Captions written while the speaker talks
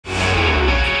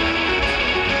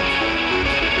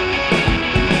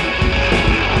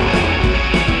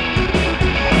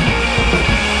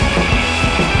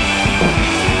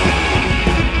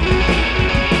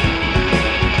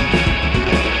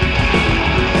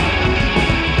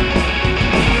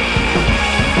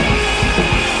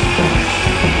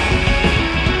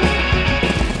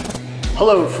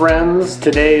Hello friends,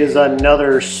 today is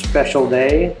another special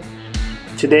day.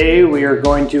 Today we are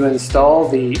going to install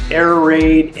the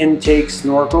Airaid intake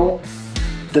snorkel,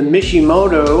 the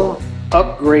Mishimoto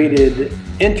upgraded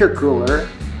intercooler,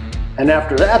 and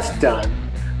after that's done,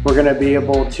 we're going to be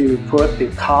able to put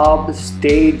the Cobb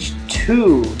Stage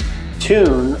 2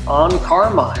 tune on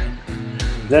Carmine.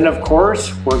 Then of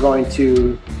course we're going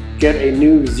to get a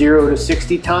new 0 to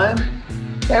 60 time,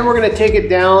 and we're going to take it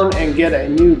down and get a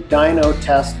new dyno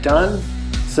test done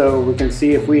so we can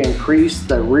see if we increase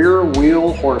the rear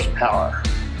wheel horsepower.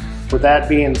 With that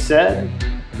being said,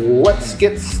 let's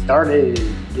get started.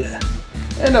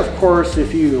 And of course,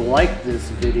 if you like this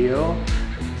video,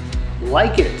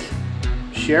 like it,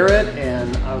 share it,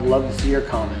 and I would love to see your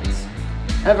comments.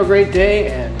 Have a great day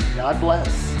and God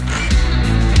bless.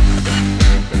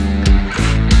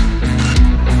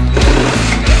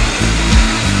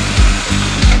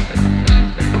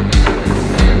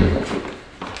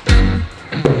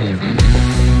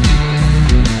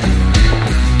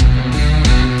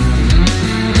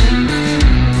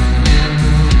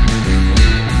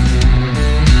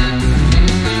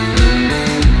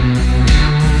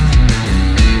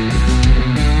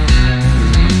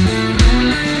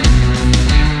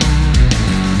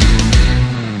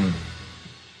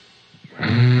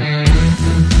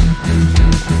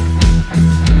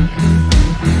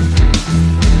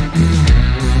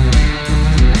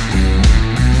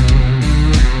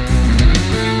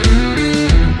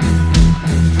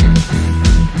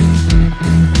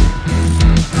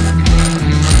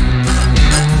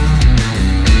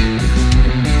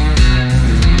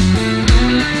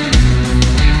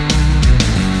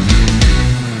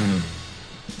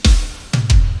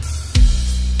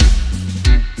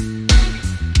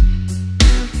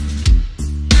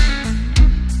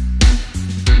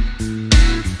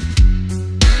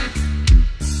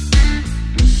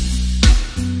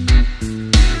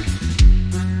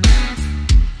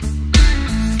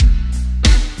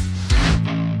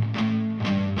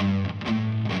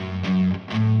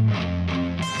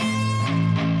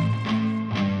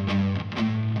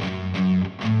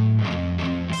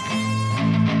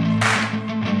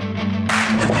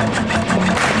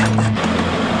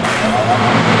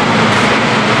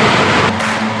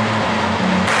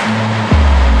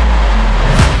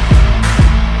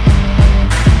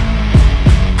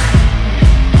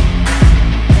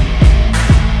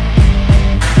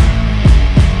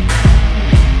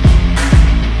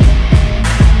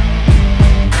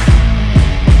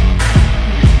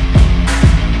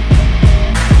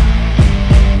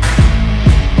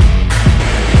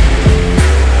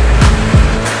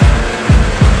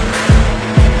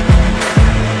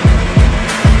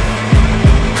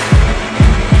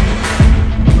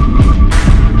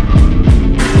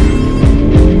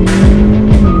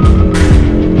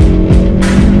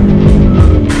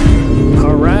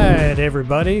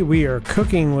 Everybody, we are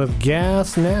cooking with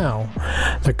gas now.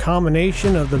 The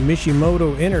combination of the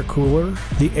Mishimoto intercooler,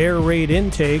 the Airaid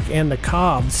intake, and the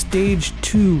Cobb Stage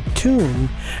 2 tune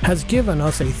has given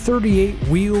us a 38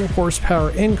 wheel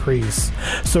horsepower increase.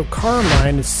 So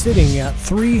Carmine is sitting at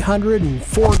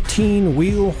 314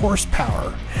 wheel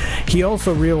horsepower. He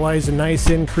also realized a nice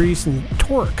increase in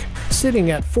torque,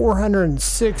 sitting at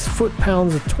 406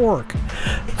 foot-pounds of torque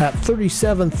at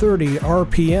 3730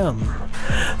 RPM.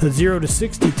 The 0 to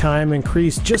 60 time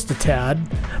increased just a tad,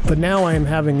 but now I am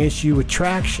having issue with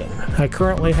traction. I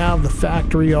currently have the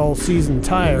factory all-season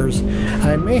tires.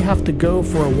 I may have to go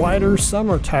for a wider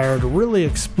summer tire to really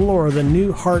explore the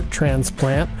new heart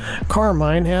transplant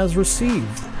Carmine has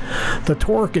received. The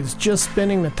torque is just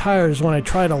spinning the tires when I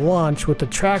try to launch with the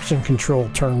traction control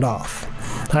turned off.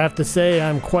 I have to say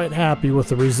I'm quite happy with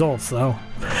the results though.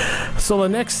 So the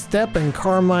next step in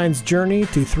Carmine's journey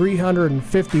to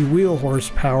 350 wheel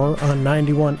horsepower on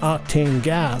 91 octane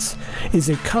gas is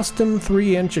a custom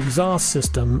 3-inch exhaust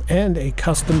system and a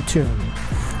custom tune.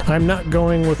 I'm not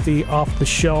going with the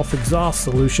off-the-shelf exhaust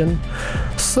solution,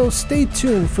 so stay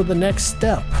tuned for the next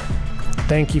step.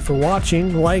 Thank you for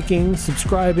watching, liking,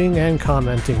 subscribing, and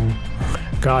commenting.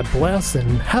 God bless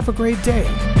and have a great day.